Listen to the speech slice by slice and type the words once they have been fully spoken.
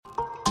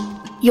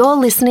You're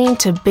listening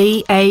to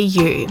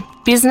BAU,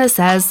 Business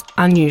as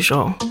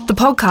Unusual, the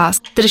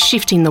podcast that is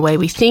shifting the way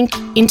we think,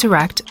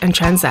 interact and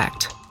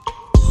transact.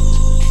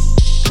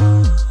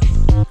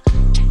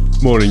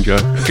 Morning, Joe.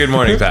 Good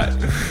morning, Pat.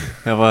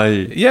 How are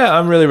you? Yeah,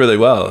 I'm really, really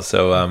well.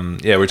 So,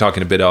 we're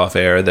talking a bit off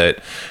air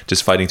that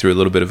just fighting through a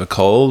little bit of a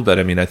cold, but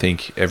I mean, I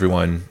think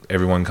everyone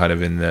kind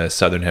of in the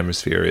Southern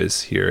Hemisphere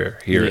is here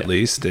at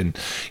least. And,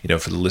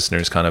 for the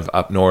listeners kind of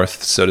up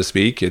north, so to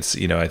speak, it's,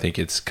 I think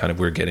it's kind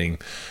of, we're getting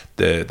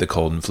the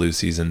cold and flu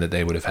season that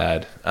they would have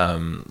had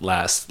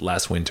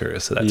last winter.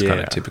 So that's kind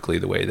of typically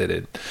the way that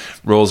it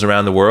rolls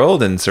around the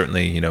world. And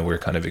certainly, we're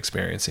kind of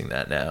experiencing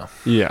that now.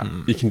 Yeah,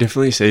 you can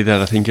definitely see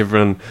that. I think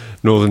everyone,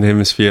 Northern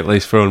Hemisphere, at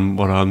least from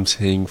what I'm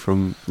seeing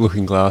from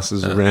looking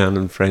glasses around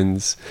and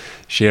friends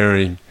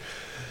sharing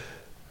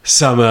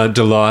summer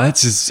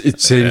delights, it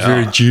seems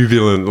very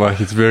jubilant.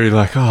 Like it's very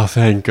like, oh,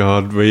 thank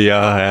God we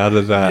are out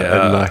of that,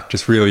 and like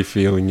just really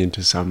feeling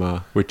into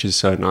summer, which is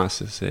so nice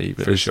to see.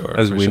 But for sure,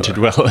 as winter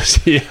dwellers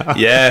here,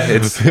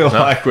 it's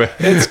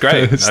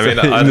great. I mean,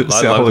 I love to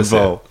see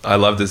it. I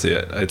love to see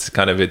it. It's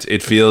kind of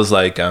it feels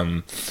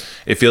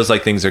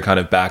like things are kind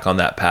of back on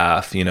that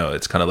path.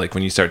 It's kind of like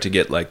when you start to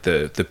get like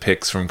the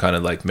pics from kind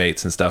of like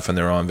mates and stuff, and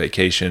they're on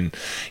vacation,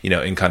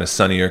 in kind of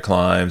sunnier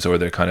climes, or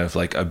they're kind of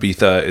like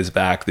Ibiza is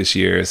back this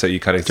year. So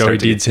you kind of Joey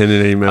did send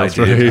an email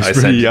through. I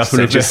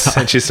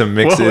sent you some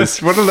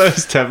mixes. What are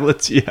those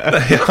tablets you have?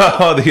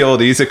 Oh, the old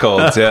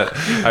Easycolds.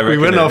 Yeah, we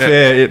went off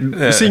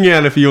air. Sing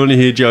out if you want to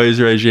hear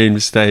Joey's regime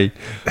to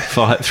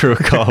fight through a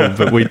cold,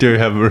 but we do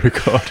have a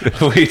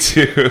recorded. We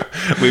do.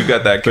 We've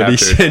got that captured. But he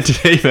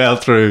sent an email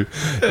through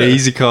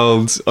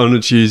Easycolds on a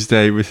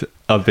Tuesday with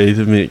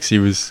Ibiza mix.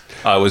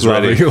 I was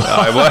ready.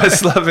 I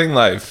was loving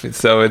life.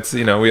 So it's,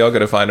 we all got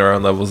to find our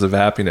own levels of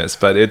happiness.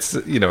 But it's,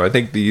 I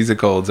think the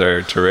Easycolds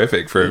are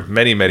terrific for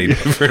many, many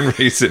different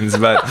reasons.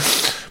 But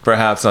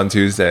perhaps on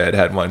Tuesday I'd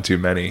had one too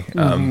many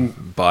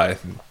by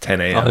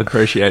 10 a.m. I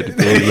appreciate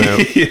the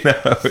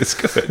email. It was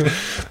good.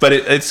 But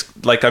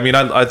it's like,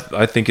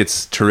 I think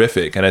it's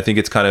terrific. And I think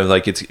it's kind of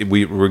like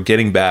we're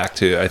getting back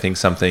to, I think,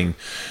 something,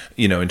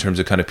 in terms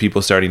of kind of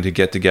people starting to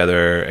get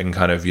together and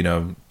kind of,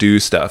 do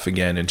stuff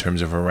again in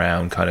terms of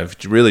around kind of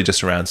really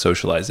just around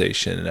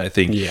socialization. And I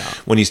think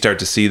when you start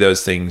to see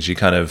those things,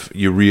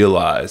 you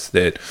realize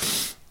that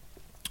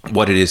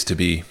what it is to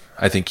be,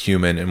 I think,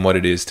 human, and what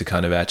it is to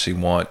kind of actually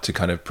want to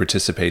kind of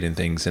participate in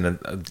things. And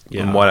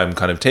what I'm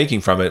kind of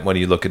taking from it when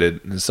you look at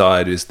it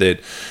inside is that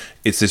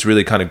it's this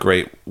really kind of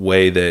great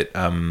way that,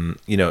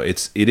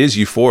 it is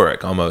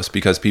euphoric almost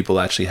because people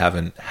actually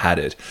haven't had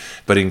it.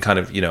 But in kind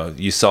of,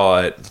 you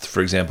saw it,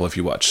 for example, if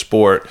you watch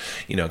sport,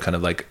 kind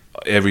of like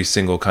every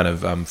single kind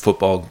of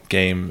football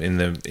game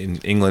in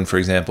England, for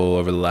example,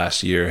 over the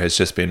last year has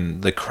just been,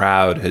 the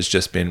crowd has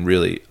just been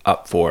really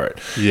up for it.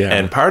 Yeah.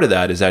 And part of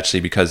that is actually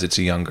because it's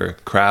a younger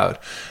crowd.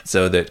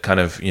 So that kind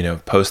of,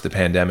 post the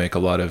pandemic, a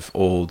lot of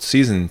old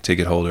season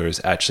ticket holders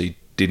actually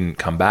didn't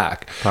come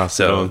back.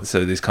 So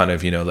this kind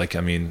of,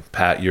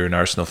 Pat, you're an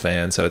Arsenal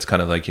fan, so it's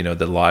kind of like,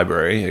 the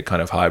library,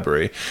 kind of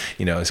Highbury,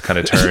 it's kind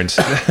of turned,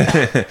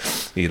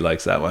 he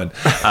likes that one.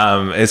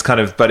 It's kind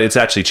of, but it's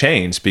actually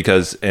changed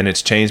because the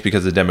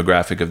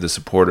demographic of the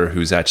supporter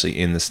who's actually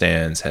in the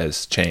stands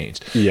has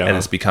changed. Yeah. And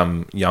it's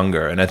become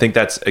younger. And I think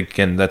that's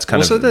kind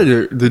also of...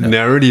 the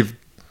narrative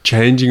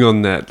changing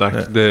on that,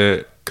 like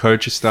the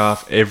coach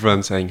staff,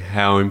 everyone saying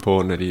how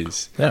important it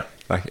is. Yeah.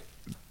 Like,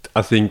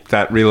 I think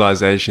that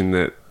realization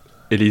that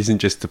it isn't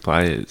just the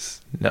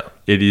players. No.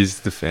 It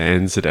is the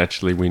fans that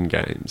actually win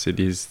games. It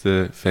is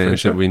the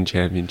fans that win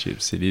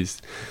championships. It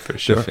is the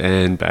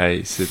fan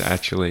base that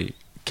actually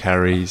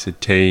carries a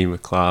team, a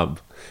club.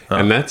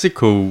 And that's a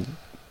cool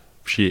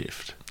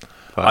shift.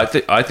 I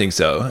think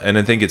so. And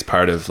I think it's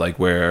part of like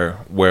where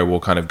we'll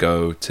kind of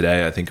go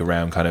today, I think,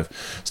 around kind of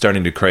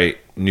starting to create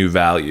new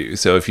value.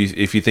 So if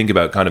you think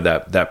about kind of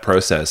that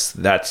process,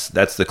 that's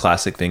the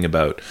classic thing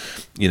about,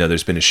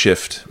 there's been a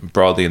shift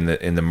broadly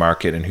in the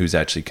market and who's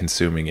actually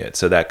consuming it.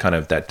 So that kind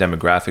of that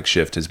demographic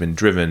shift has been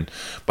driven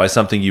by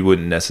something you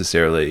wouldn't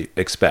necessarily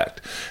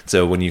expect.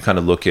 So when you kind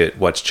of look at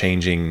what's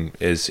changing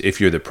is if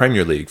you're the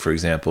Premier League, for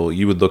example,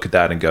 you would look at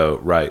that and go,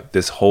 right,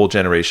 this whole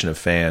generation of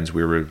fans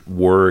we were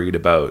worried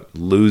about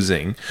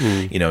losing,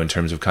 in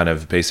terms of kind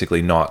of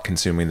basically not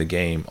consuming the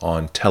game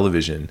on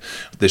television.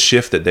 The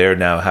shift that they're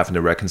now having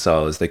to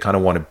reconcile is they kind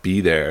of want to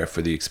be there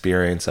for the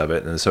experience of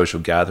it and the social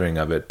gathering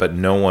of it, but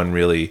no one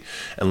really,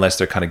 unless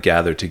they're kind of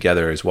gathered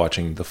together, is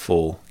watching the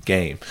full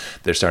game.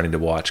 They're starting to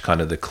watch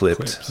kind of the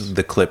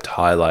clipped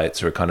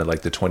highlights, or kind of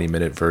like the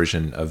 20-minute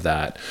version of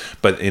that.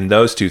 But in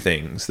those two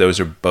things, those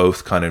are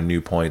both kind of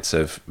new points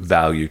of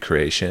value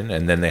creation,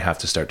 and then they have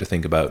to start to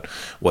think about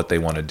what they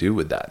want to do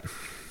with that.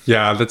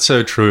 Yeah, that's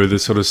so true. The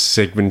sort of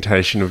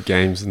segmentation of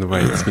games and the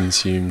way it's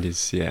consumed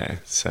is,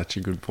 such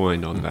a good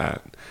point on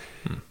that.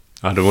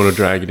 I don't want to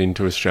drag it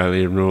into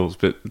Australian rules,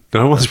 but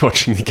no one's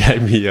watching the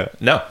game here.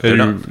 No, they're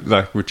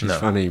not. Which is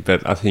funny.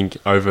 But I think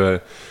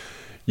over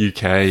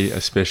UK,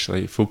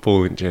 especially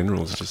football in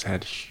general, has just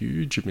had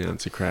huge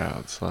amounts of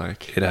crowds.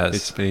 Like, It has.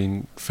 It's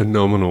been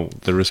phenomenal,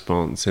 the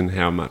response and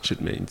how much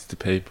it means to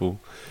people.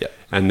 Yeah.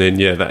 And then,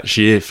 that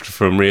shift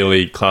from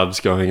really clubs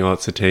going,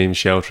 it's a team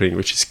sheltering,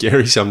 which is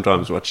scary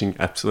sometimes, watching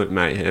absolute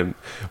mayhem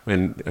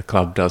when a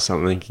club does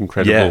something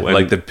incredible. Yeah, and,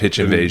 like the pitch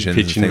invasions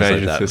and things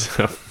like that. and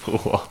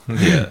stuff.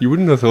 Yeah. You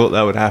wouldn't have thought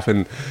that would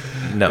happen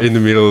in the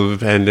middle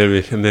of a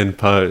pandemic and then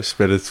post,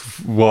 but it's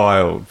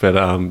wild.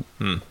 But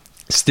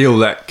still,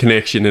 that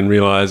connection and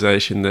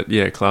realisation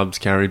that, clubs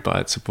carried by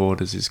its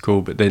supporters is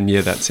cool. But then,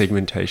 that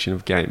segmentation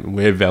of game and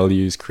where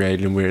value is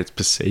created and where it's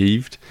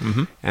perceived,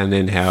 and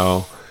then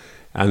how...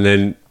 And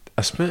then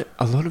I suppose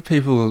a lot of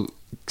people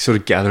sort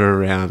of gather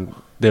around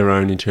their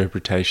own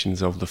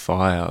interpretations of the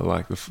fire,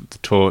 like the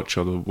torch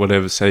or the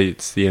whatever. Say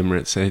it's the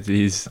Emirates, say it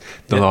is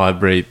the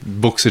library.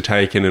 Books are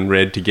taken and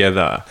read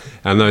together,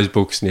 and those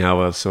books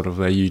now are sort of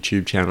a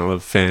YouTube channel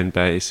of fan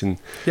base, and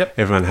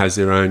everyone has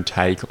their own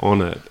take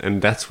on it.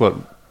 And that's what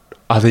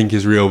I think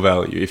is real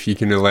value. If you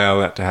can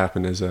allow that to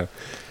happen as a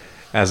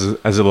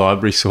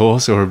library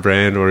source or a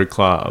brand or a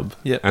club,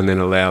 and then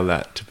allow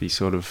that to be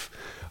sort of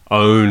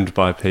owned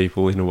by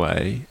people in a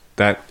way,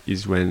 that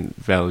is when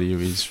value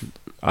is,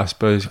 I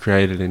suppose,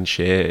 created and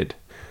shared,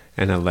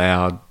 and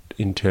allowed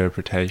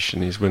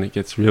interpretation is when it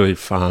gets really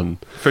fun.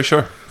 For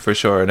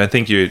sure. And I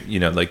think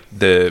like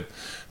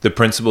the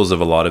principles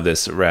of a lot of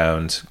this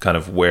around kind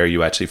of where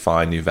you actually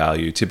find new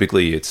value,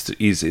 typically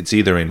it's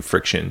either in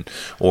friction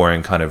or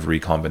in kind of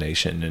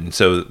recombination. And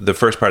so the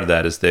first part of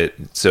that is that,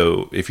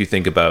 so if you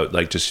think about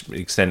like just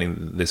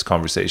extending this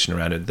conversation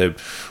around it,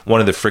 one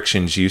of the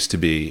frictions used to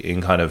be in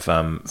kind of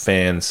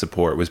fan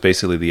support was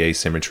basically the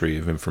asymmetry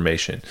of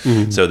information.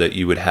 So that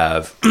you would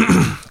have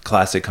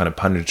classic kind of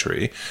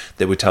punditry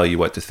that would tell you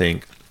what to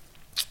think.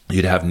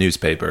 You'd have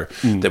newspaper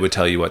that would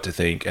tell you what to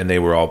think, and they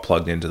were all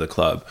plugged into the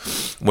club.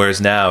 Whereas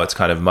now it's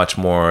kind of much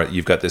more,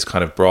 you've got this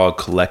kind of broad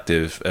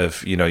collective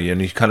of,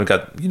 and you kind of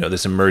got,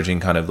 this emerging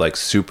kind of like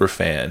super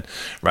fan,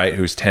 right?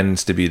 Who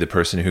tends to be the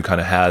person who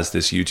kind of has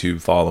this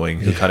YouTube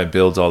following, who kind of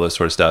builds all this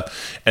sort of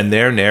stuff. And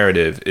their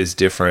narrative is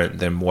different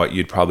than what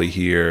you'd probably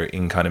hear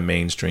in kind of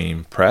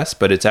mainstream press.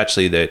 But it's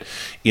actually that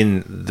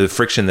in the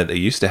friction that they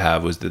used to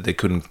have was that they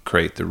couldn't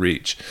create the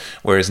reach.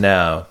 Whereas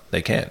now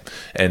they can.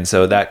 And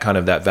so that kind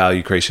of that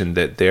value creation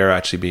that they're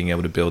actually being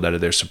able to build out of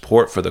their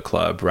support for the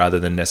club rather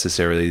than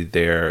necessarily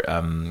their,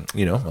 a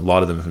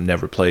lot of them have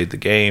never played the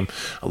game.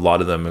 A lot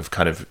of them have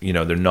kind of,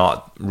 they're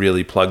not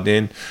really plugged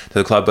in to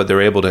the club, but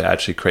they're able to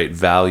actually create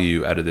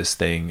value out of this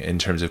thing in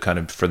terms of kind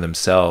of for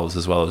themselves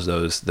as well as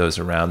those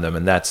around them.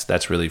 And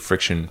that's really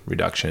friction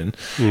reduction.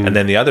 And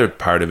then the other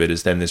part of it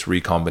is then this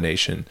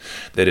recombination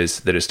that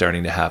is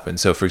starting to happen.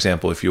 So for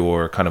example, if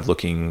you're kind of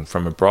looking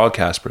from a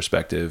broadcast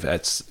perspective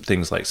at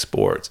things like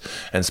sports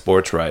and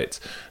sports rights,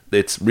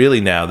 it's really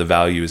now the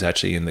value is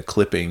actually in the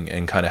clipping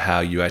and kind of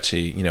how you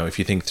actually, if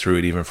you think through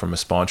it even from a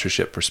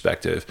sponsorship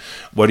perspective,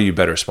 what are you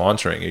better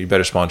sponsoring? Are you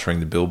better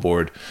sponsoring the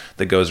billboard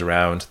that goes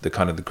around the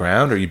kind of the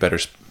ground, or are you better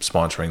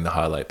sponsoring the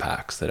highlight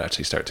packs that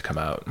actually start to come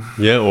out?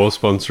 Yeah, or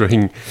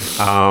sponsoring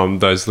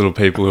those little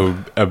people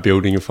who are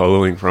building a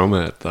following from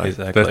it. Like,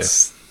 exactly.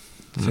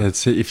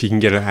 That's if you can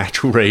get an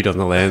actual read on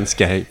the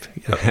landscape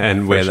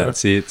and where that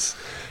sits.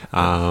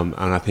 And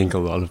I think a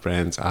lot of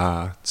brands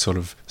are sort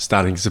of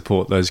starting to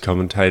support those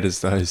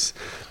commentators,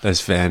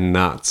 those fan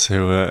nuts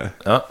who are...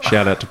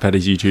 Shout out to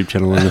Paddy's YouTube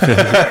channel.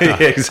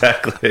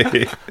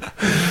 Exactly.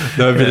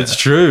 No, but it's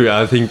true.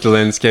 I think the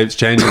landscape's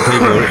changing.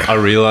 People are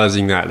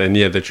realising that. And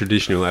the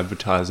traditional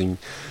advertising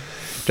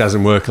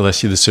doesn't work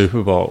unless you're the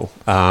Super Bowl.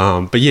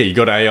 But you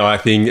got AI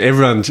thing.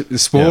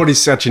 Sport is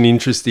such an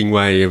interesting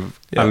way of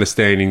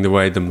understanding the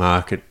way the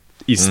market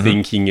is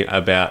thinking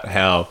about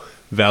how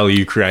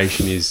value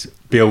creation is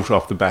built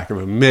off the back of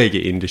a mega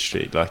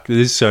industry. Like,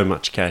 there's so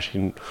much cash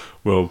in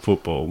world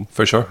football.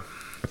 For sure.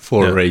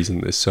 For a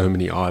reason. There's so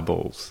many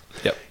eyeballs.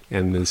 Yep.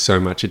 And there's so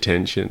much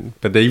attention.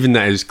 But even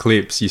those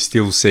clips, you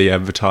still see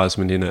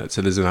advertisement in it.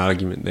 So there's an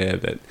argument there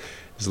that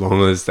as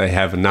long as they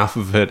have enough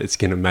of it, it's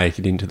going to make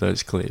it into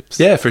those clips.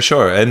 Yeah, for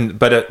sure.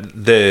 But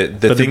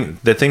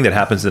the thing that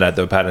happens to that,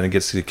 though, Pat, and it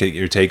gets to get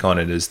your take on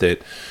it, is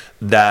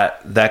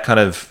that kind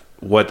of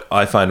what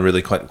I find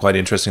really quite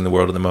interesting in the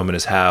world at the moment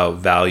is how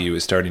value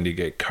is starting to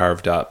get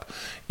carved up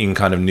in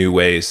kind of new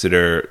ways that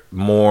are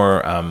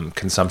more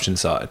consumption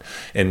side.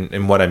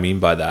 And what I mean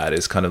by that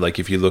is kind of like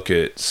if you look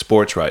at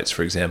sports rights,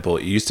 for example,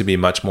 it used to be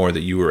much more that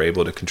you were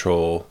able to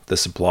control the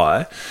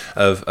supply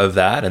of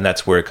that. And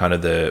that's where kind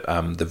of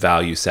the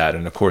value sat.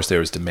 And of course there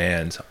was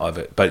demand of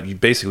it.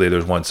 But basically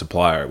there's one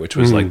supplier, which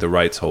was like the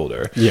rights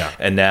holder. Yeah.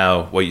 And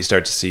now what you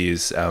start to see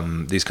is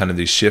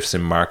these shifts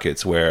in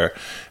markets where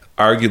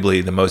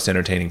arguably the most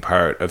entertaining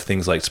part of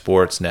things like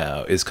sports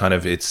now is kind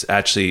of it's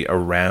actually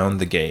around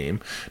the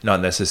game, not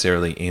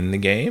necessarily in the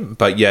game,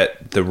 but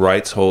yet the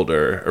rights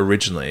holder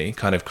originally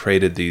kind of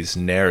created these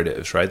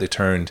narratives, right? They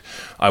turned,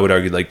 I would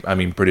argue,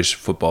 British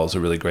football is a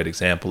really great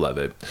example of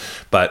it,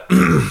 but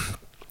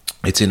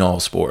it's in all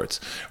sports,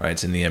 right?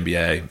 It's in the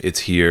NBA. It's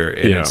here,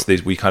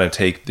 and we kind of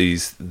take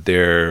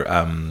their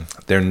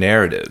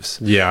narratives.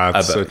 Yeah,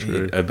 about, so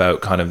true. About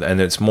kind of, and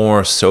it's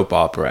more soap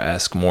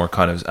opera-esque, more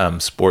kind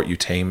of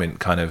sport-utainment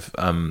kind of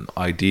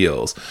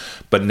ideals.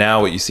 But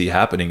now what you see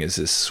happening is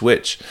this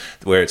switch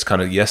where it's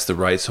kind of, yes, the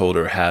rights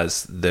holder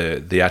has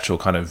the actual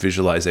kind of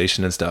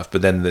visualization and stuff,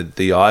 but then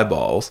the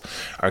eyeballs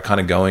are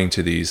kind of going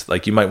to these,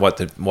 like you might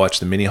watch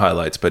the mini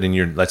highlights, but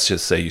let's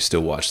just say you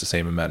still watch the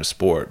same amount of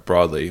sport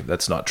broadly.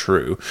 That's not true.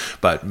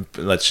 But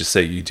let's just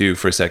say you do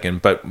for a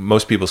second. But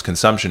most people's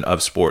consumption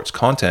of sports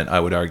content,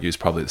 I would argue, is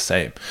probably the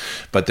same.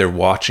 But they're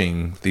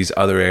watching these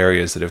other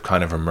areas that have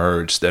kind of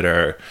emerged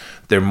that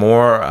they're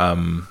more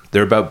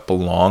they're about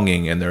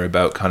belonging, and they're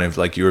about kind of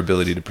like your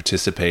ability to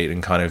participate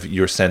and kind of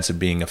your sense of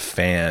being a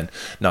fan,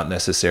 not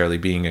necessarily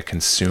being a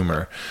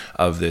consumer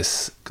of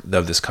this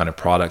kind of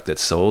product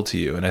that's sold to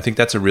you. And I think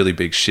that's a really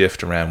big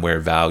shift around where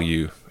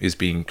value is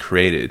being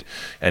created.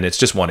 And it's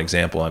just one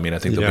example. I mean, I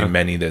think there'll be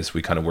many that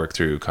we kind of work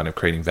through kind of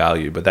creating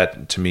value, but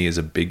that to me is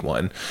a big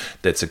one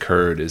that's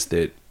occurred, is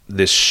that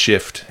this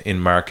shift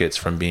in markets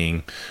from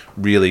being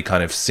really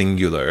kind of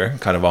singular,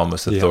 kind of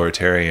almost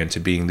authoritarian, to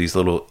being these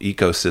little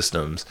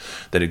ecosystems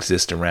that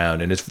exist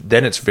around. And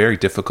it's very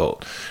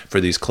difficult for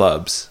these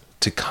clubs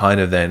to kind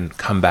of then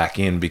come back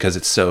in because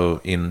it's so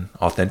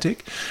inauthentic,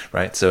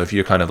 right? So if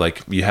you're kind of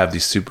like, you have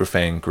these super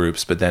fan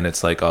groups, but then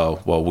it's like,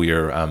 oh, well, we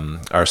are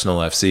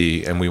Arsenal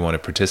FC and we want to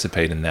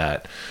participate in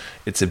that.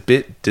 It's a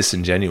bit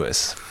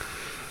disingenuous.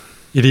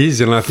 It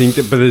is, and I think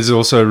that, but there's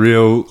also a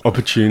real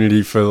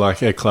opportunity for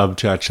like a club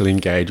to actually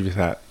engage with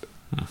that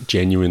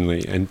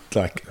genuinely and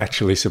like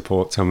actually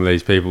support some of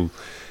these people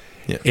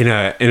in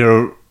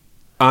a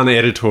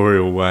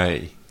uneditorial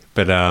way.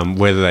 But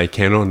whether they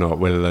can or not,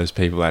 whether those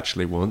people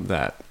actually want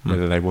that,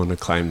 whether they want to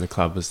claim the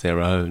club as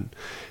their own.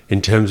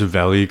 In terms of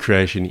value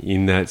creation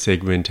in that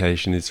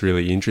segmentation, it's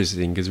really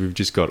interesting because we've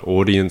just got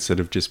audience that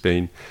have just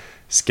been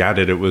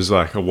scattered. It was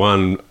like a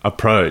one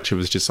approach. It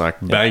was just like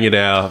bang it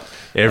out.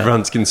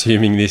 Everyone's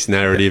consuming this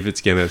narrative.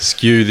 It's going to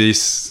skew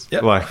this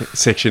like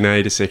section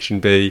A to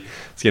section B.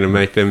 It's going to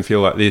make them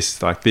feel like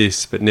this, like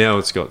this. But now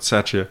it's got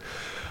such a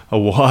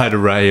wide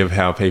array of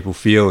how people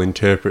feel,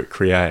 interpret,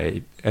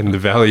 create. And the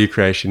value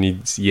creation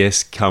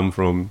is, come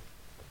from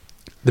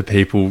the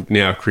people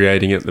now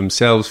creating it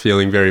themselves,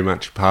 feeling very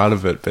much part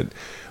of it. But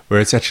where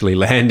it's actually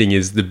landing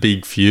is the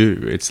big few.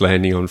 It's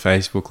landing on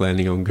Facebook,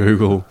 landing on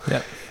Google.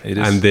 Yeah, it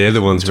is. And they're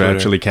the ones who are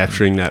actually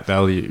capturing that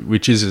value,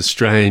 which is a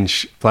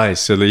strange place.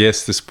 So, the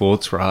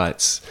sports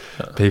rights,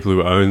 people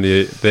who own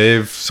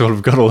they've sort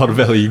of got a lot of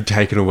value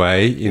taken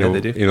away in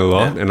a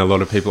lot, and a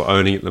lot of people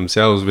owning it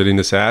themselves. But in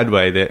a sad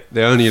way,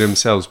 they're owning it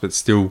themselves, but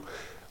still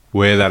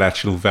where that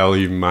actual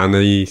value,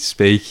 money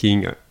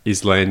speaking,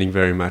 is landing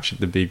very much at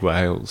the big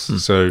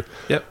whales. So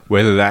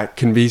whether that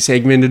can be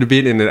segmented a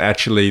bit and that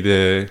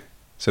actually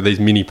so these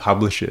mini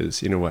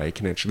publishers, in a way,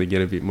 can actually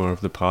get a bit more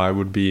of the pie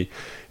would be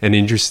an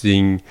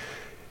interesting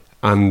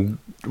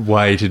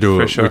way to do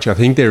it, which I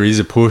think there is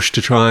a push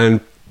to try and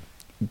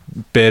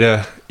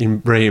better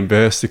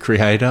reimburse the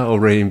creator or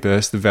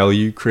reimburse the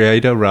value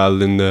creator rather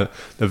than the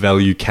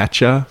value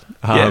catcher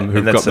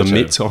who've got the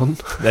mitts on.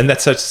 And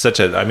that's such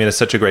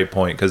a great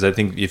point, because I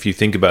think if you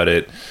think about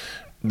it,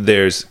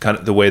 there's kind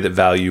of the way that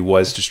value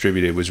was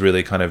distributed was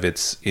really kind of,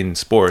 it's in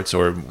sports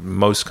or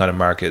most kind of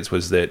markets,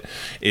 was that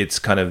it's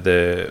kind of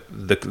the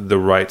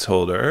rights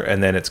holder,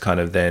 and then it's kind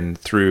of then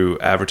through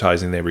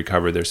advertising they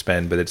recover their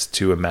spend, but it's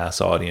to a mass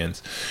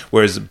audience.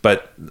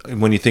 But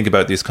when you think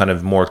about this kind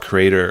of more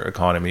creator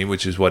economy,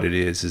 which is what it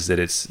is that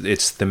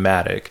it's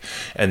thematic,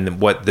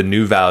 and what the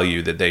new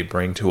value that they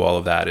bring to all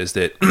of that is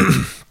that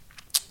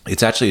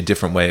it's actually a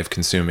different way of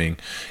consuming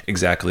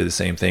exactly the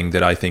same thing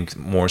that I think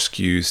more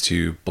skews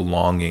to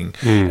belonging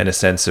and a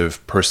sense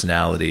of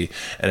personality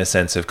and a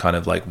sense of kind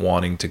of like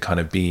wanting to kind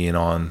of be in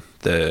on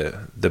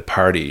the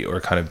party,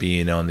 or kind of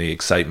being on the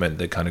excitement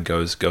that kind of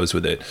goes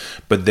with it.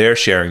 But they're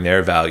sharing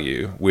their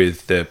value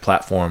with the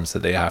platforms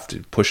that they have to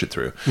push it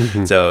through.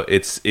 So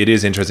it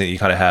is interesting. You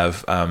kind of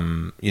have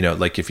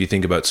like if you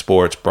think about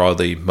sports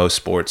broadly, most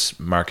sports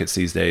markets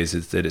these days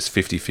is that it's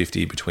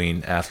 50-50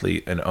 between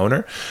athlete and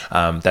owner.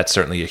 That's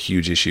certainly a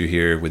huge issue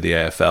here with the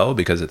AFL,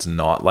 because it's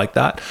not like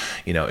that.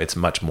 It's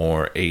much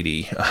more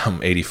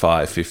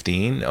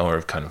 85-15,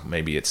 or kind of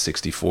maybe it's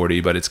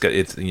 60-40, but it's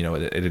at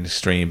an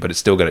extreme, but it's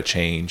still got to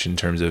change in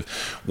terms of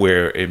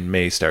where it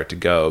may start to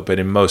go. But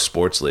in most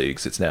sports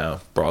leagues, it's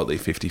now broadly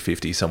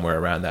 50-50, somewhere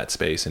around that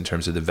space, in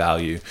terms of the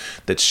value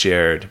that's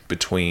shared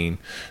between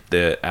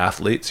the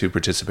athletes who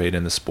participate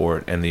in the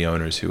sport and the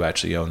owners who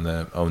actually own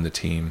the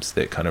teams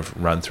that kind of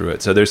run through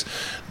it. So there's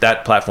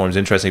that platform's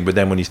interesting. But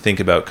then when you think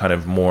about kind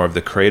of more of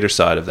the creator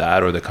side of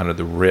that, or the kind of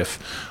the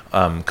riff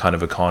kind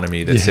of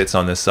economy that sits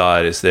on this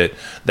side, is that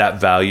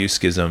value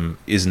schism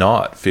is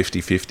not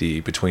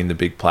 50-50 between the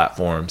big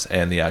platforms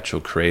and the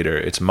actual creator.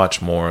 It's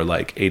much more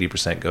like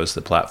 80% goes to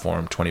the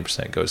platform,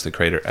 20% goes to the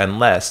creator,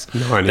 unless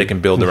they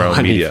can build their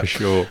own media, for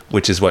sure.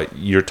 Which is what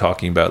you're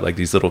talking about, like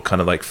these little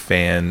kind of like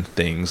fan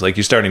things. Like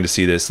you're starting starting to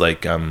see this,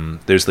 like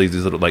there's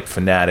these little like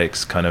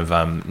Fanatics kind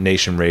of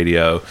Nation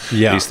Radio,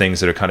 these things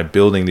that are kind of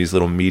building these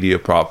little media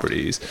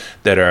properties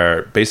that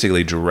are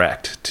basically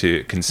direct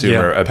to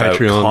consumer about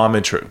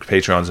commentary.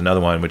 Patreon's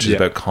another one, which is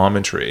about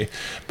commentary,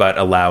 but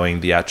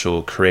allowing the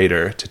actual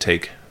creator to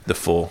take the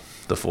full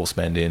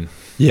spend in.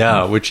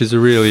 Yeah, which is a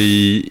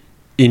really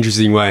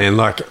interesting way, and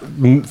like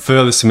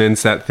further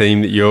cements that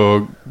theme that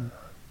you're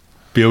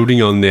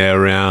building on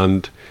there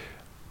around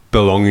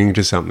belonging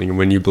to something. And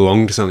when you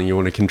belong to something, you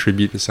want to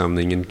contribute to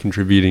something, and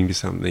contributing to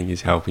something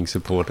is helping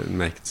support it and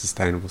make it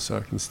sustainable so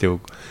it can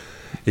still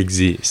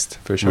exist.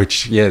 For sure.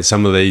 Which,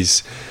 some of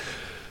these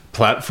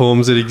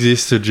platforms that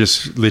exist to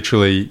just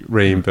literally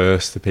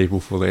reimburse the people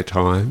for their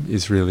time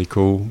is really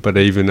cool. But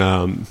even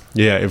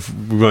if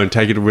we won't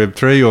take it to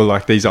Web3, or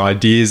like these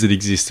ideas that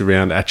exist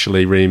around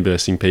actually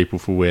reimbursing people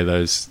for where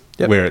those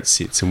where it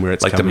sits and where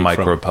it's like coming the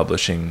micro from.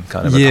 Publishing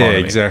kind of economy.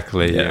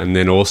 Exactly. And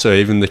then also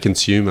even the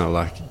consumer,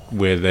 like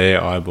where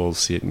their eyeballs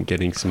sit, and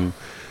getting some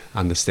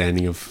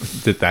understanding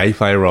of that they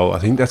play a role. I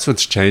think that's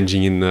what's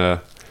changing in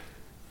the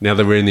now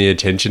that we're in the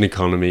attention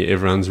economy.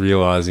 Everyone's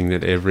realizing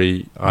that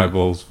every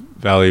eyeball's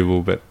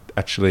valuable, but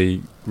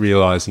actually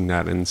realizing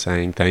that and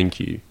saying thank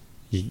you.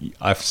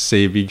 I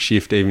see a big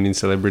shift even in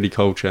celebrity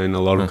culture, and a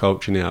lot of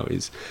culture now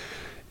is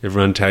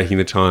everyone taking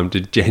the time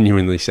to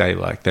genuinely say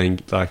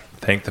thank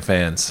the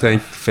fans.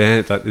 Thank the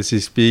fans. Like there's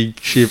this big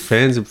shift.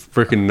 Fans are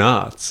freaking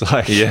nuts.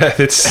 Like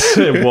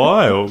they're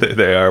wild.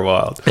 They are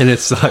wild. And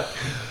it's like,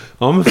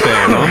 I'm a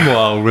fan. I'm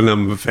wild when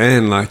I'm a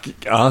fan.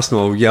 Like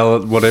Arsenal, yell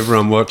at whatever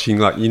I'm watching.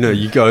 Like,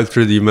 you go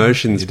through the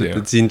emotions, but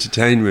it's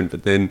entertainment.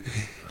 But then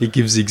it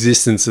gives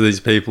existence to these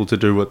people to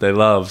do what they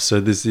love.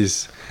 So there's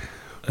this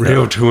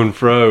real to and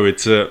fro.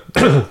 It's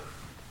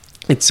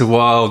a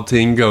wild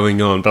thing going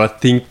on. But I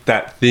think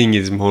that thing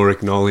is more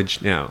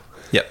acknowledged now.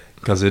 Yep.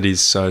 Because it is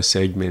so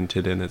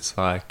segmented, and it's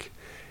like,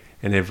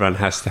 and everyone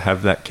has to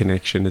have that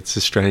connection. It's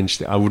a strange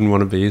thing. I wouldn't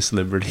want to be a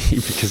celebrity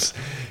because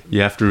you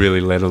have to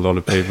really let a lot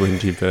of people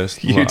into your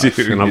personal life.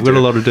 And I've got a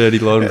lot of dirty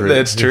laundry.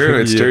 That's true.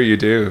 It's true. You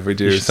do. We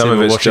do. Some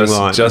of it's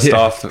just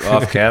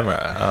off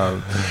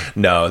camera.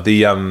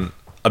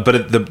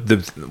 But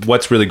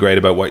what's really great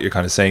about what you're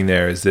kind of saying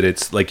there is that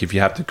it's like, if you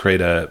have to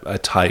create a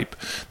type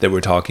that we're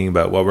talking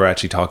about, what we're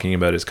actually talking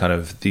about is kind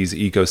of these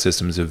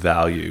ecosystems of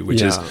value,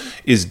 which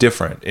is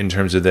different in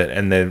terms of that.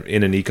 And then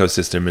in an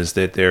ecosystem is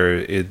that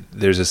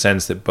there's a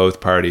sense that both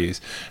parties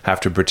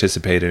have to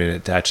participate in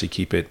it to actually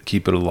keep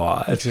it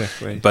alive.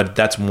 Exactly. But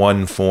that's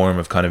one form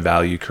of kind of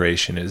value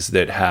creation, is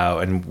that how,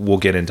 and we'll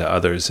get into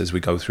others as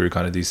we go through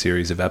kind of these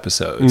series of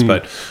episodes,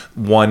 but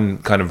one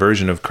kind of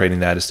version of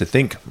creating that is to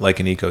think like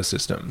an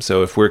ecosystem.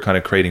 So if we're kind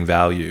of creating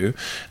value,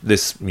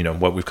 this,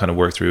 what we've kind of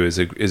worked through is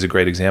a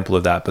great example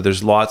of that. But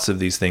there's lots of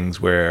these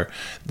things where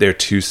they're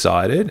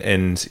two-sided,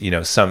 and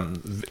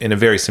some, in a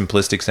very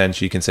simplistic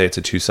sense, you can say it's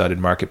a two-sided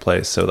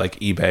marketplace. So like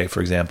eBay,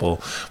 for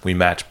example, we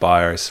match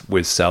buyers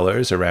with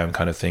sellers around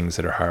kind of things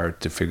that are hard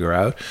to figure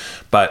out.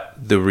 But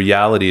the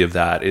reality of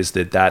that is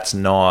that that's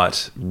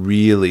not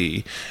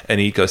really an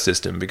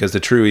ecosystem, because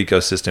the true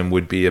ecosystem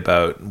would be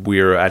about,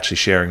 we're actually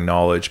sharing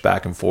knowledge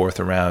back and forth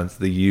around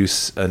the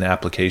use and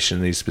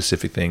application these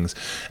specific things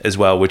as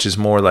well, which is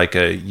more like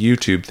a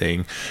YouTube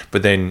thing.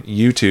 But then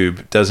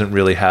YouTube doesn't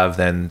really have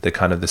then the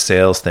kind of the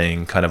sales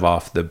thing kind of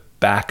off the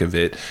back of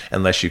it,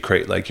 unless you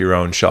create like your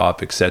own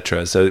shop,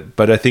 etc. So,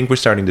 but I think we're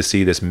starting to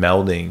see this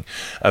melding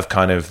of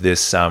kind of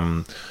this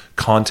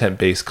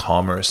content-based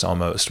commerce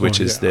almost, which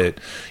is that,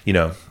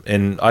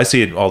 and I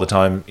see it all the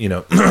time,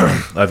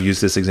 I've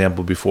used this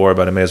example before,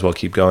 but I may as well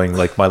keep going.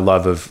 Like my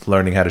love of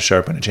learning how to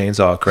sharpen a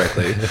chainsaw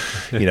correctly,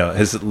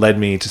 has led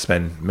me to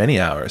spend many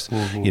hours,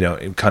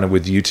 kind of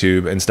with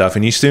YouTube and stuff.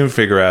 And you soon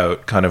figure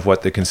out kind of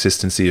what the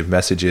consistency of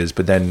message is,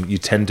 but then you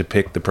tend to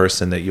pick the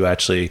person that you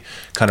actually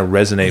kind of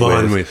resonate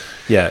with.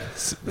 Yeah.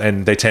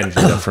 And they tend,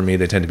 for me,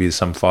 they tend to be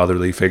some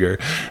fatherly figure.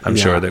 I'm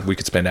sure that we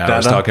could spend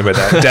hours talking about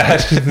that.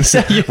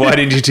 Dad, why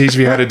didn't you teach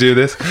me how to do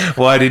this?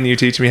 Why didn't you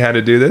teach me how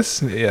to do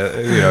this?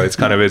 Yeah. It's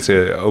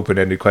an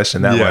open-ended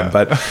question, that one.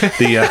 But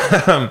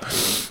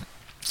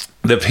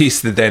the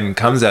piece that then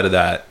comes out of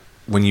that,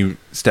 when you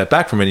step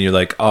back from it and you're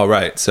like, all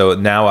right, so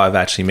now I've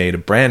actually made a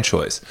brand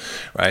choice,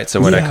 right? So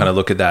when I kind of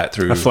look at that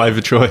through a flavor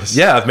choice,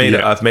 I've made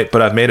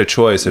a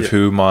choice of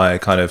who my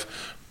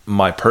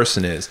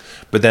person is.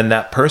 But then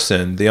that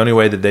person, the only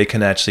way that they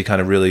can actually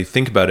kind of really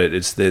think about it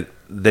is that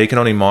they can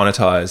only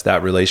monetize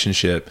that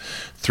relationship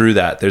through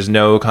that. There's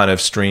no kind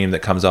of stream that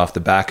comes off the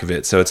back of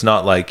it. So it's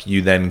not like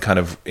you then kind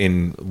of,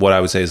 in what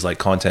I would say is like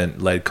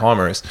content-led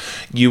commerce,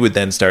 you would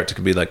then start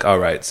to be like, all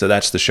right, so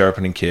that's the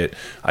sharpening kit.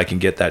 I can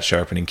get that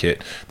sharpening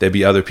kit. There'd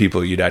be other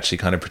people you'd actually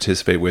kind of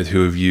participate with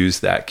who have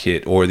used that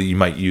kit, or that you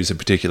might use a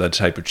particular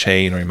type of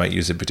chain, or you might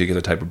use a particular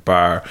type of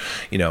bar,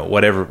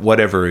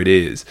 whatever it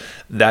is.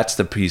 That's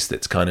the piece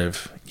that's kind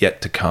of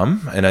yet to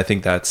come. And I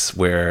think that's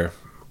where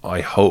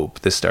I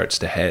hope this starts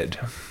to head.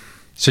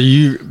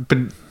 But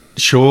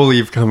surely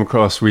you've come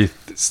across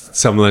with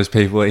some of those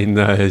people in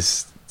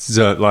those,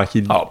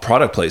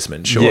 product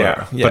placement, sure.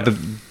 Yeah. But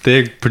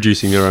they're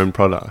producing their own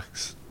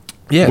products.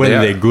 Yeah, whether they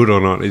are. they're good or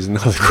not is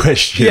another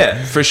question.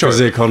 Yeah, for sure. Because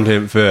they're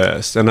content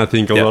first. And I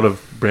think a Yeah. lot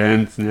of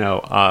brands now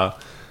are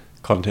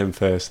content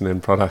first and then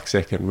product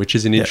second, which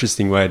is an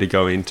interesting way to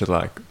go into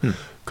like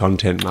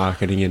content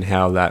marketing and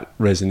how that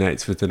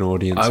resonates with an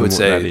audience. I and would what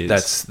say that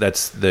is.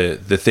 that's the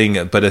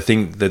thing. But I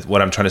think that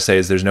what I'm trying to say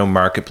is there's no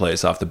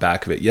marketplace off the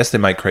back of it. Yes, they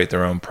might create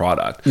their own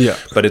product. Yeah.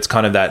 But it's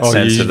kind of that Oh,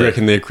 sense you of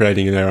reckon they're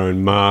creating their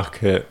own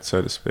market,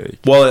 so to speak?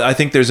 Well, I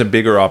think there's a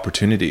bigger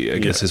opportunity, I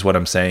guess is what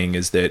I'm saying,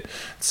 is that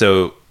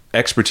so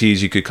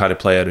expertise you could kind of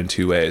play out in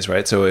two ways,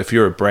 right? So if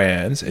you're a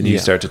brand and you Yeah.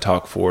 start to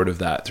talk forward of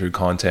that through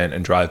content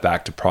and drive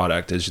back to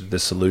product as the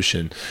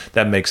solution,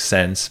 that makes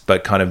sense.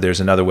 But kind of there's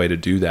another way to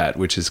do that,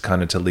 which is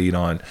kind of to lead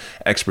on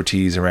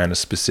expertise around a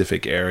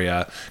specific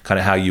area, kind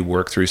of how you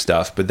work through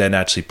stuff, but then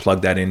actually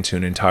plug that into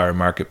an entire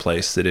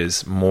marketplace that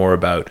is more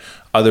about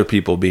other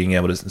people being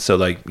able to, so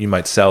like you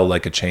might sell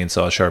like a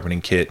chainsaw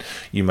sharpening kit,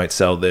 you might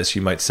sell this,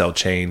 you might sell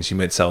chains, you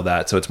might sell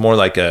that. So it's more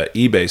like a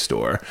eBay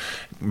store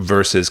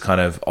versus kind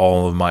of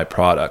all of my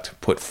product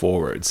put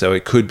forward. So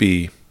it could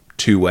be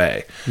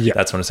two-way. Yeah.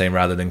 That's what I'm saying,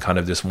 rather than kind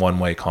of this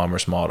one-way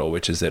commerce model,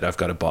 which is that I've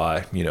got to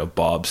buy, you know,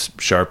 Bob's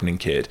sharpening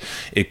kit.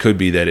 It could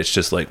be that it's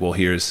just like, well,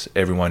 here's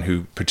everyone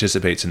who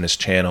participates in this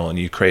channel, and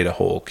you create a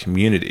whole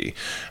community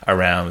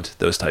around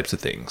those types of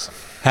things.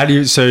 How do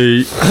you, so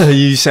are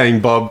you saying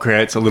Bob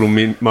creates a little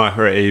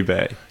micro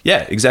eBay?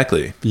 Yeah,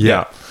 exactly.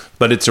 Yeah.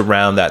 But it's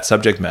around that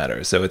subject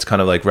matter. So it's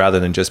kind of like, rather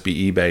than just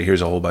be eBay,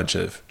 here's a whole bunch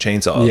of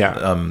chainsaw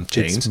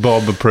chains. It's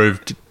Bob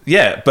approved.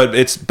 Yeah, but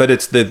it's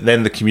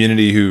then the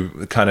community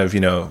who kind of, you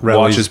know,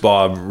 Rallies. watches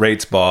Bob,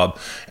 rates Bob,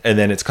 and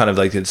then it's kind of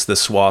like it's the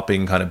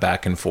swapping kind of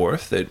back and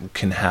forth that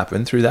can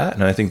happen through that.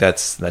 And I think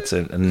that's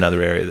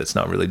another area that's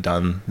not really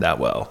done that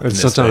well. in And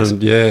this sometimes,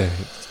 space.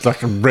 it's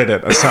like a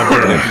Reddit, a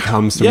subreddit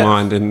comes to Yeah.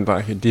 mind, and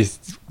like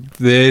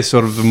they're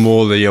sort of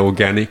the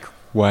organic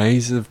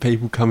ways of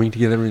people coming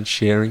together and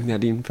sharing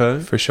that info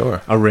For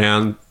sure.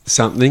 around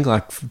something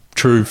like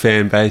true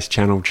fan-based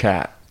channel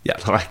chat. Yeah.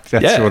 Like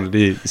that's Yeah. what it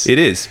is. It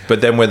is,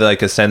 but then with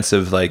like a sense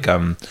of like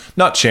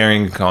not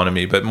sharing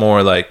economy, but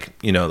more like,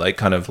 you know, like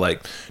kind of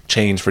like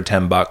change for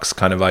 $10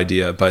 kind of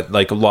idea. But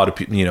like a lot of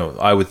people, you know,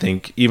 I would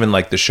think even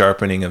like the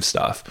sharpening of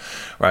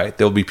stuff, right?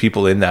 There'll be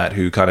people in that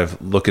who kind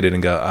of look at it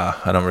and go,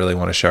 I don't really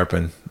want to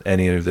sharpen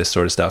any of this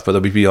sort of stuff. But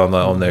there'll be people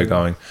on there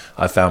going,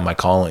 I found my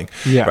calling.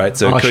 Yeah. Right.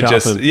 So I it could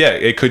sharpen.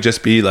 it could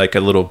just be like a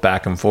little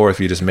back and forth.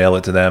 You just mail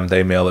it to them,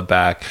 they mail it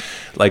back.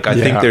 Like I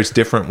think Yeah. there's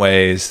different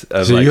ways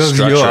of So like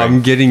structuring.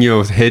 I'm getting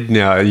your head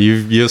now.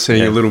 You're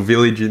seeing Yeah. a little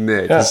village in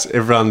there because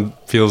everyone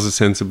feels a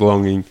sense of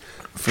belonging.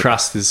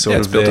 Trust is sort Yeah,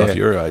 it's of built there. off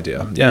your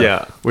idea.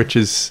 Yeah, which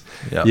is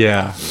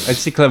Yeah.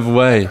 it's a clever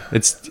way.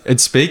 It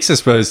speaks, I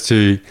suppose,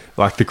 to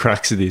like the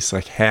crux of this,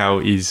 like how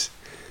is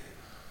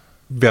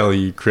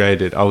value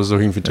created. I was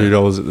looking for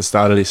 $2 at the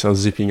start of this. I was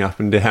zipping up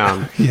and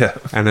down. Yeah.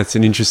 And it's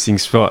an interesting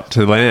spot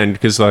to land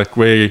because like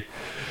we're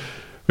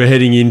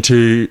heading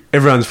into,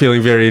 everyone's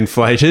feeling very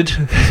inflated.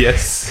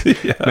 Yes.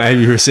 Yeah.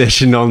 Maybe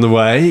recession on the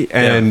way,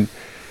 and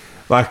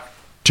like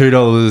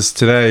 $2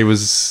 today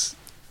was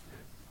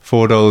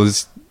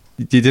 $4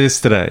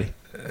 yesterday.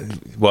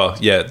 Well,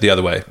 yeah, the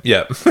other way.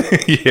 Yeah.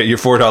 Yeah, your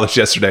 $4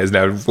 yesterday is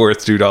now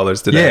worth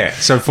 $2 today. Yeah,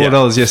 so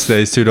 $4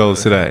 yesterday is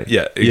 $2 today.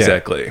 Yeah,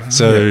 exactly.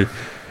 So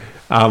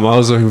I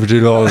was looking for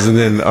 $2 and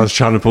then I was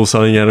trying to pull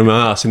something out of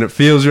my ass, and it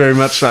feels very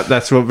much like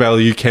that's what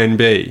value can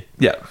be.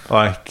 Yeah,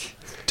 Like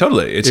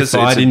totally. It's if just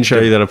I it's didn't show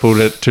you that I pulled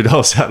it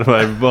 $2 out of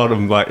my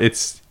bottom, like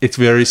it's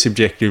very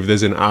subjective.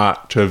 There's an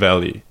art to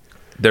value,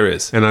 there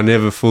is. and I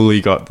never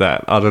fully got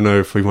that. I don't know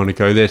if we want to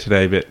go there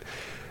today, but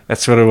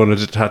that's what I wanted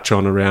to touch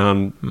on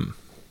around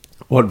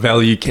what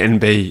value can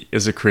be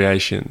as a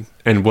creation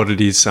and what it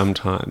is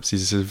sometimes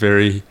is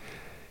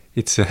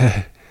it's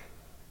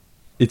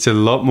a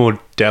lot more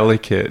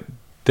delicate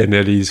than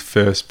it is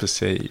first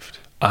perceived.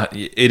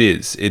 It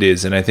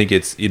is. And I think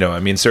it's, you know, I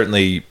mean,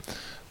 certainly,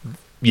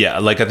 yeah,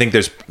 like I think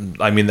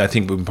I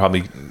think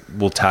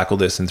we'll tackle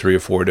this in 3 or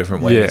 4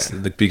 different ways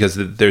because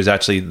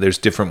there's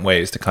different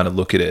ways to kind of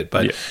look at it.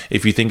 But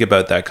if you think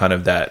about that kind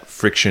of that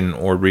friction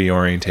or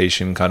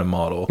reorientation kind of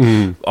model,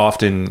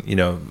 often, you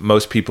know,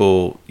 most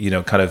people, you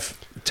know, kind of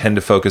tend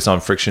to focus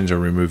on frictions or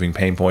removing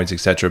pain points,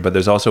 etc. But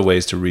there's also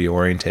ways to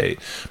reorientate.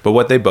 But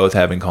what they both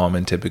have in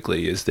common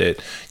typically is that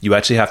you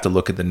actually have to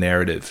look at the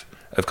narrative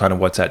of kind of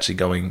what's actually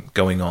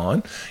going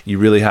on. You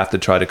really have to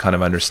try to kind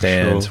of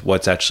understand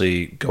what's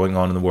actually going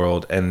on in the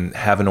world and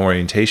have an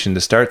orientation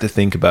to start to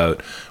think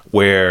about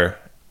where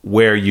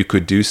you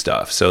could do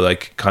stuff. So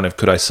like kind of,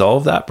 could I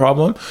solve that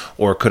problem,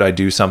 or could I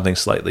do something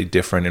slightly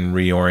different and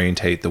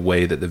reorientate the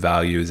way that the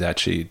value is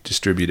actually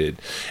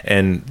distributed?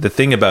 And the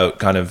thing about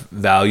kind of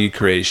value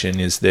creation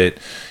is that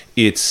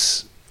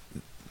it's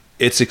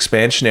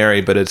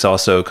expansionary, but it's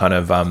also kind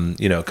of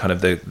you know, kind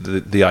of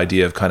the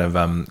idea of kind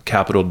of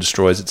capital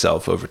destroys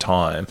itself over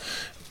time.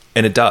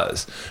 And it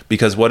does,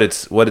 because what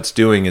it's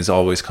doing is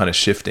always kind of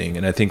shifting.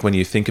 And I think when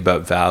you think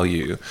about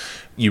value,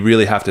 you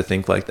really have to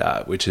think like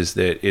that, which is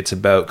that it's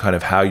about kind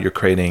of how you're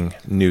creating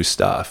new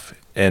stuff.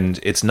 And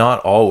it's not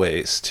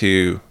always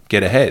to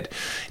get ahead.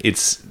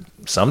 It's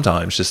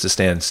sometimes just to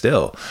stand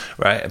still,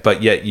 right?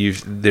 But yet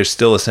there's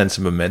still a sense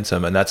of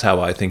momentum, and that's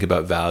how I think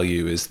about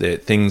value, is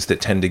that things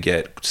that tend to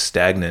get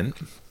stagnant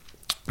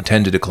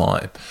tend to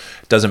decline.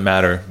 It doesn't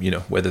matter,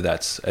 whether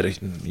that's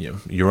at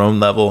your own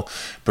level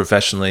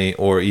professionally,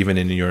 or even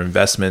in your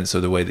investments or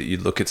the way that you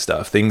look at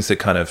stuff. Things that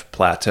kind of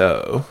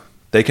plateau,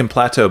 they can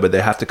plateau, but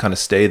they have to kind of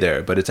stay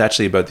there. But it's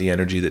actually about the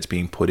energy that's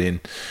being put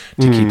in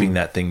to keeping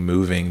that thing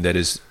moving that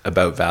is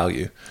about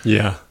value.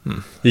 Yeah.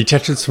 You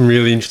touched on some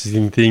really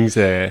interesting things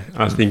there.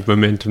 I think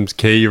momentum's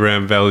key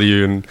around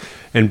value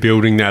and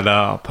building that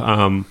up.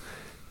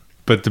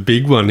 But the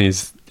big one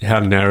is how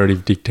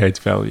narrative dictates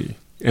value.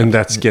 And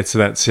that gets to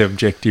that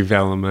subjective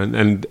element.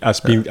 And I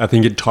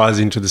think it ties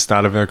into the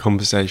start of our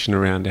conversation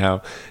around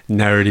how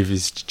narrative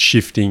is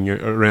shifting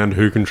around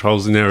who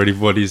controls the narrative,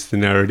 what is the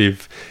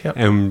narrative,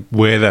 and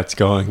where that's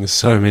going. There's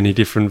so many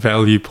different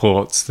value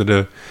ports that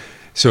are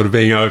sort of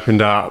being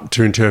opened up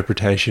to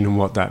interpretation and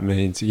what that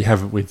means. You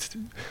have it with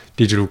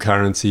digital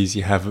currencies,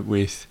 you have it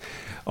with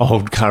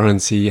old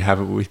currency, you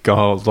have it with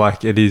gold.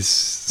 Like, it is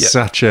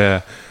such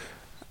an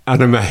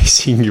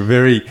amazing,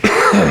 very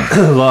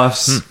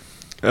life's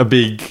a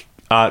big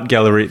art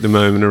gallery at the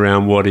moment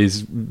around what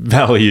is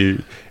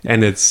value,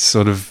 and it's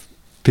sort of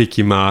pick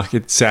your mark.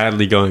 It's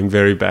sadly going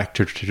very back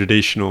to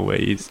traditional,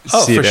 where you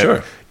see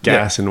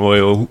gas and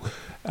oil.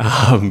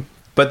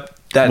 But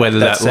whether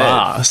that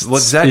lasts,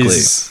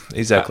 is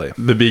exactly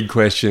the big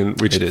question,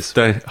 which it is.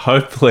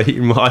 Hopefully,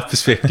 in my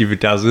perspective, it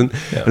doesn't,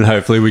 and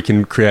hopefully we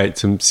can create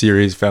some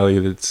serious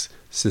value that's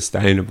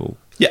sustainable.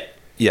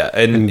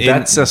 And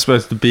that's, I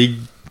suppose,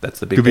 that's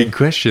the big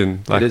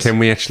question. Like, can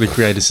we actually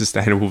create a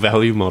sustainable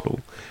value model?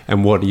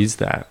 And what is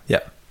that? Yeah.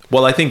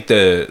 Well, I think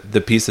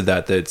the piece of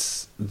that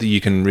that you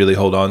can really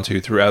hold on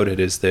to throughout it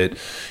is that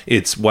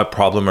it's what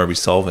problem are we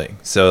solving?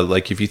 So,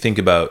 like, if you think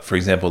about, for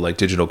example, like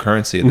digital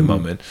currency at the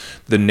moment,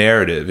 the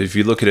narrative, if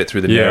you look at it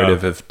through the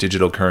narrative of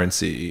digital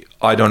currency,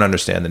 I don't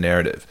understand the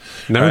narrative.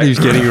 Narrative's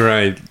getting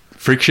around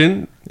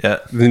friction. Yeah.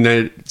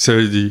 So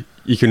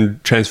you can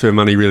transfer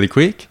money really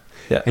quick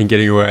and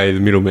getting away the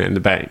middleman, the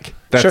bank.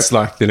 That's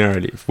like the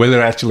narrative. Whether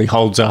it actually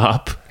holds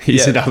up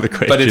is another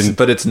question.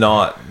 But it's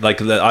not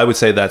like I would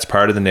say that's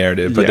part of the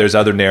narrative. But there's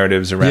other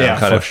narratives around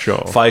kind of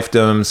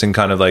fiefdoms and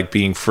kind of like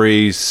being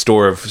free,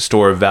 store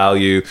of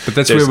value. But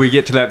that's where we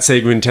get to that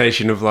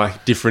segmentation of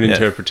like different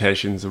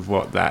interpretations of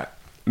what that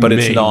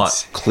means. It's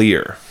not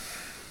clear.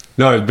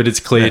 No, but it's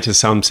clear to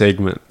some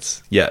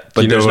segments. Yeah,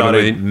 but there's not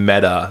a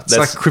meta. It's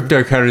like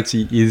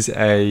cryptocurrency is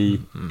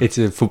it's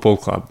a football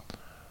club,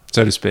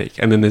 so to speak,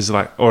 and then there's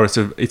like, or it's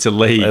a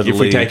league. If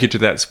we take it to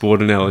that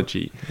sport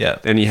analogy,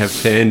 then you have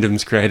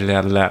fandoms created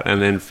out of that, and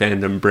then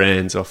fandom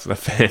brands off the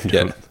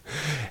fandom. Yeah.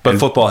 But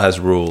football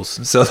has rules,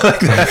 so like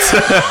that's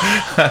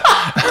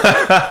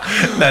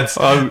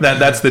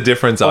the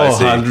difference I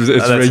see.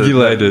 It's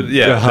regulated.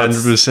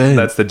 100%.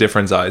 That's the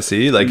difference I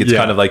see. Like it's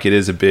kind of like it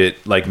is a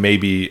bit like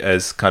maybe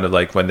as kind of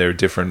like when there are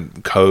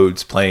different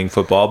codes playing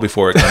football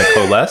before it kind of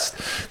coalesced.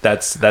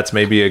 That's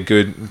maybe a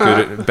good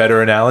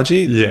better analogy.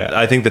 Yeah,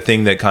 I think the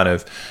thing that kind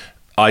of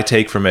I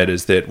take from it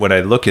is that when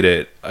I look at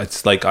it,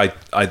 it's like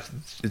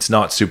it's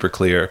not super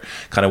clear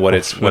kind of what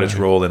its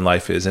role in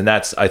life is, and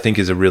that's I think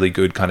is a really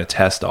good kind of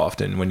test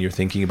often when you're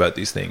thinking about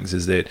these things,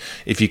 is that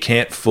if you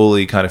can't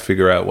fully kind of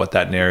figure out what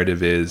that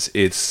narrative is,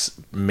 it's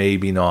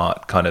maybe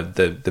not kind of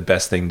the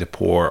best thing to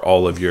pour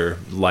all of your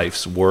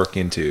life's work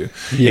into.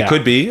 It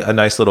could be a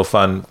nice little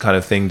fun kind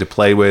of thing to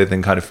play with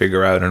and kind of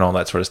figure out and all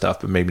that sort of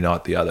stuff, but maybe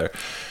not the other.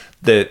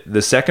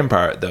 The second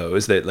part, though,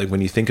 is that like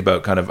when you think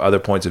about kind of other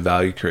points of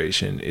value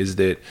creation, is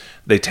that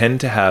they tend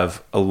to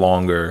have a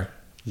longer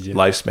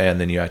lifespan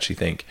than you actually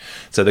think.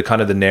 So the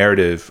kind of the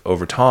narrative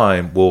over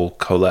time will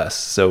coalesce.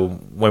 So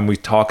when we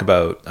talk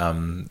about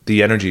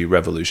the energy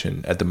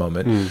revolution at the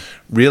moment,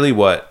 really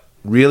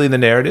the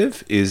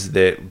narrative is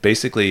that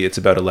basically it's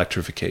about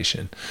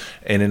electrification,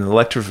 and in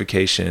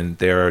electrification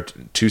there are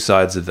two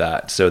sides of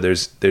that. So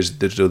there's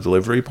the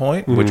delivery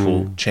point, which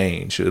will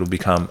change. It'll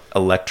become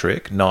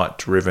electric, not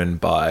driven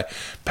by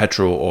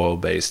petrol oil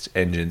based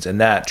engines, and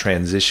that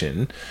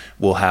transition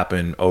will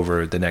happen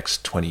over the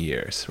next 20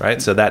 years, right?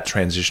 So that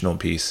transitional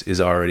piece is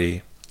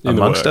already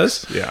amongst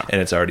us,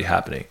 and it's already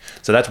happening.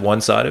 So that's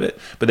one side of it.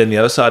 But then the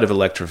other side of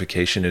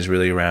electrification is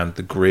really around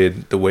the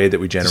grid, the way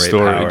that we generate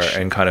power,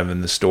 and kind of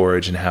in the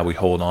storage and how we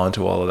hold on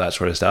to all of that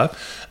sort of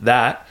stuff.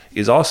 That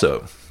is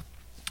also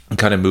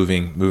kind of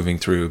moving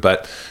through.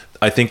 But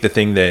I think the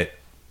thing that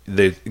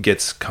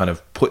gets kind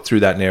of put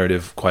through that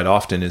narrative quite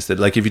often is that,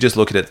 like, if you just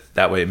look at it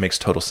that way, it makes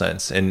total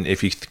sense. And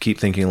if you keep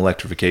thinking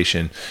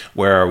electrification,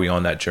 where are we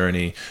on that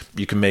journey?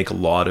 You can make a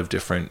lot of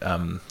different,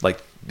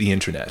 like the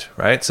internet,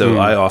 right? So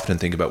I often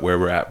think about where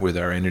we're at with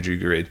our energy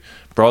grid.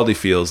 Broadly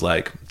feels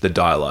like the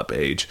dial-up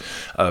age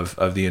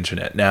of the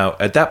internet. Now,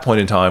 at that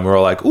point in time, we're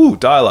all like, ooh,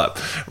 dial-up,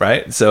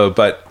 right? So,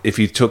 but if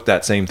you took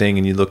that same thing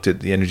and you looked at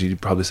the energy, you'd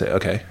probably say,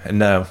 okay, and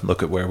now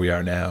look at where we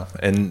are now.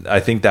 And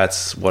I think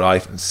that's what I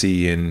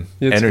see in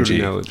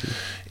energy.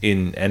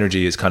 In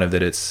energy is kind of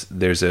that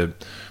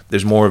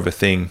there's more of a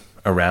thing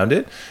around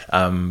it.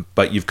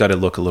 But you've got to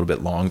look a little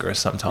bit longer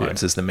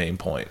sometimes is the main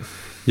point.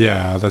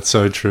 Yeah, that's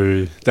so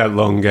true. That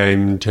long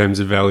game in terms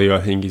of value, I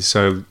think, is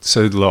so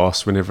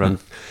lost when everyone,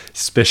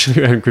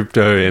 especially around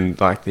crypto and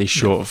like these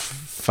short,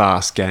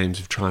 fast games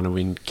of trying to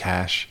win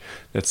cash.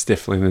 That's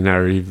definitely the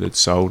narrative that's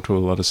sold to a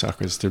lot of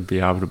suckers to be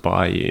able to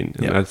buy in,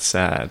 and that's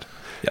sad.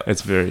 Yep.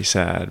 It's very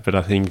sad. But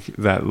I think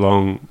that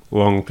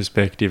long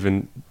perspective,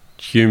 and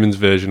humans'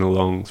 version of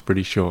long is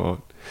pretty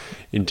short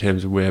in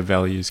terms of where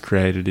value is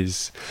created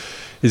is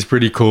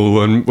pretty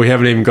cool. And we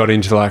haven't even got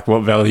into like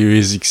what value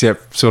is,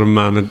 except sort of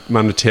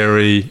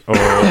monetary or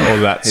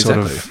that sort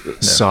of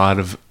side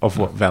of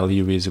what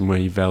value is and where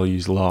your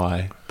values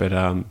lie. But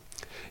I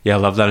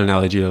love that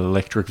analogy of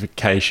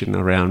electrification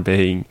around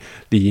being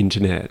the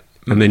internet.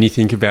 And then you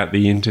think about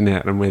the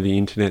internet and where the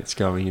internet's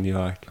going, and you're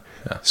like,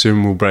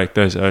 soon we'll break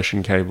those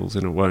ocean cables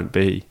and it won't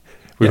be.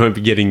 We won't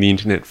be getting the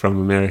internet from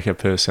America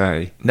per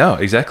se. No,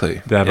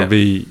 exactly. That'll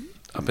be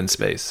up in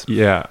space.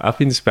 Yeah, up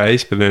in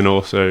space, but then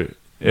also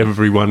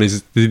everyone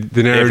is, the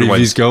narrative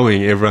is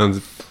going,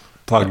 everyone's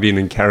plugged in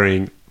and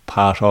carrying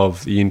part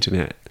of the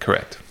internet.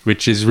 Correct.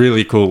 Which is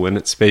really cool, and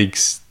it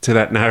speaks to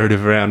that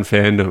narrative around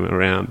fandom,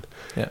 around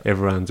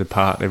everyone's a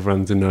part,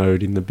 everyone's a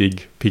node in the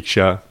big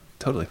picture.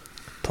 Totally.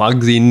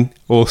 Plugs in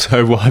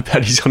also why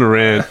Paddy's on a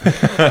rant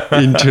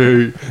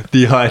into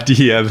the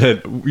idea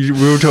that we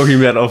were talking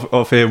about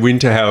off air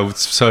winter, how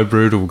it's so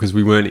brutal because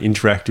we weren't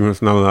interacting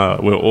with one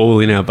another. We're all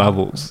in our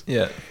bubbles.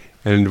 Yeah.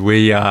 And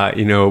we are,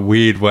 in a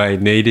weird way,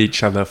 need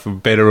each other for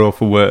better or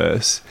for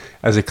worse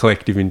as a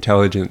collective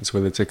intelligence,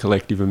 whether it's a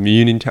collective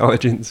immune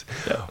intelligence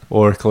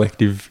or a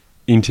collective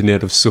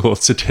internet of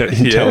sorts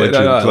intelligence.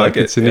 I like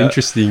it. It's an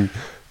interesting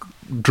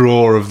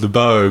draw of the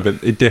bow,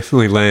 but it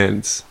definitely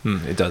lands.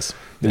 It does.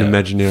 In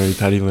imaginary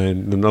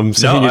Paddyland, and I'm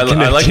saying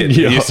I like it.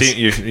 You're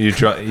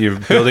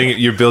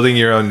building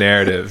your own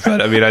narrative,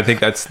 but I mean, I think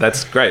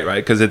that's great,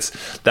 right? Because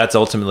that's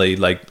ultimately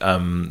like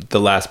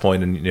the last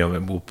point,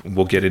 and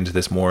we'll get into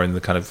this more in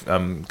the kind of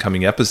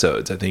coming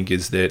episodes. I think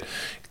is that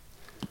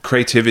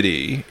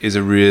creativity is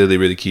a really,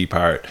 really key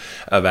part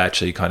of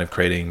actually kind of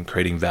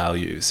creating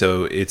value.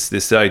 So it's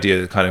this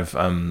idea that kind of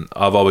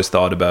I've always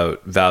thought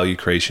about value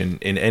creation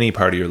in any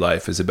part of your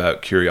life is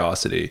about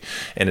curiosity,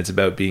 and it's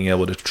about being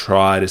able to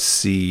try to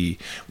see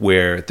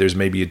where there's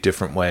maybe a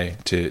different way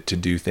to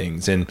do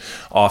things. And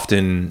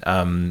often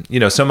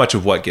so much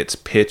of what gets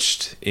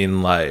pitched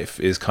in life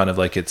is kind of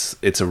like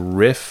it's a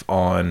riff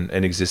on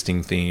an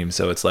existing theme.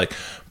 So it's like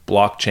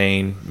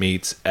blockchain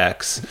meets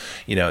X,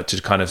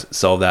 to kind of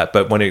solve that.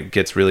 But when it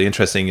gets really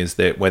interesting is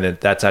that when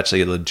that's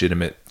actually a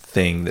legitimate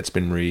thing that's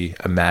been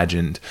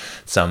reimagined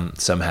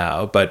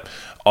somehow. But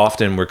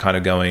often we're kind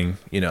of going,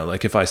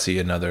 like if I see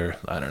another,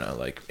 I don't know,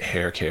 like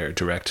hair care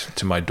direct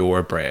to my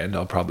door brand,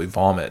 I'll probably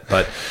vomit.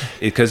 But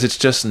because it's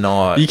just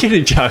not. You're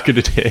getting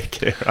targeted hair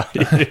care, are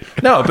you?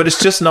 No, but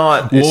it's just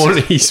not.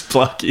 Warnie's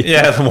plug.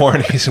 Yeah, the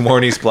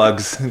Warnie's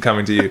plugs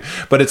coming to you.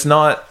 But it's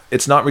not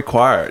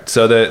required.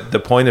 So the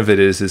point of it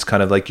is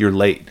kind of like you're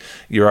late.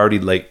 You're already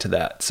late to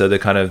that. So the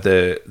kind of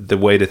the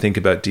way to think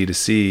about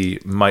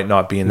D2C might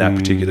not be in that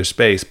particular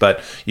space,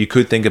 but you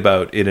could think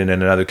about it in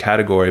another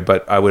category.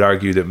 But I would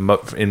argue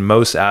that in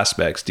most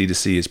aspects,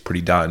 D2C is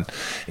pretty done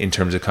in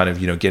terms of kind of,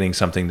 getting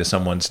something to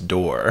someone's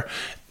door.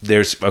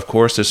 There's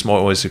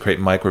small ways to create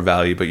micro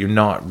value, but you're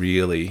not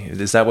really.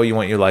 Is that what you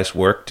want your life's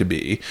work to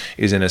be?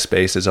 Is in a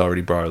space that's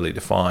already broadly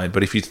defined.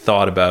 But if you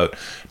thought about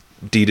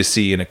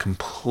D2C in a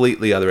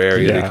completely other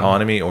area of the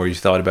economy, or you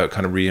thought about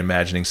kind of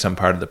reimagining some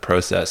part of the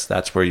process,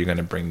 that's where you're going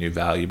to bring new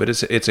value. But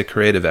it's a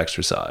creative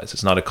exercise.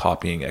 It's not a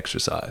copying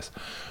exercise.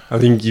 I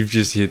think you've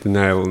just hit the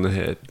nail on the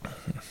head.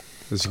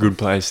 It's a good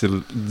place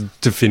to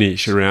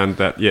finish around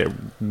that. Yeah,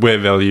 where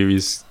value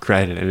is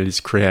created, and it is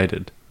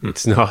created.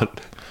 It's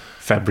not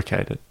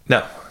fabricated.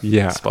 No.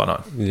 Yeah. Spot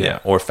on. Yeah.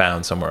 Or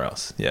found somewhere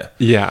else. Yeah.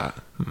 Yeah.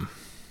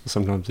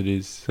 Sometimes it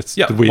is. That's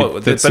the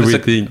weird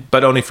thing.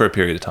 But only for a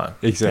period of time.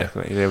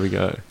 Exactly. Yeah. There we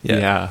go.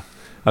 Yeah.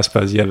 I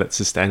suppose, that's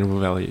sustainable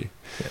value.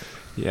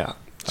 Yeah.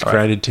 It's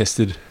created,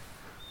 tested,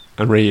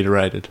 and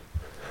reiterated.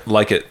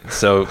 Like it.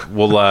 So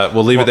we'll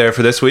leave it there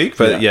for this week.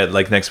 But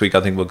like next week,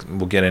 I think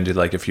we'll get into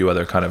like a few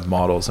other kind of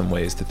models and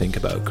ways to think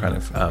about kind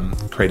of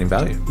creating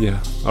value.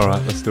 Yeah. All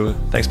right. Let's do it.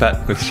 Thanks,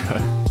 Pat. Let's go.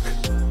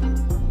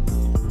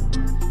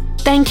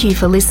 Thank you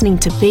for listening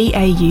to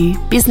BAU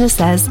Business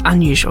as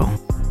Unusual.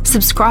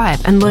 Subscribe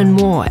and learn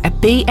more at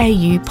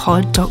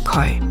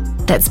baupod.co.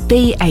 That's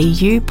baupod.co.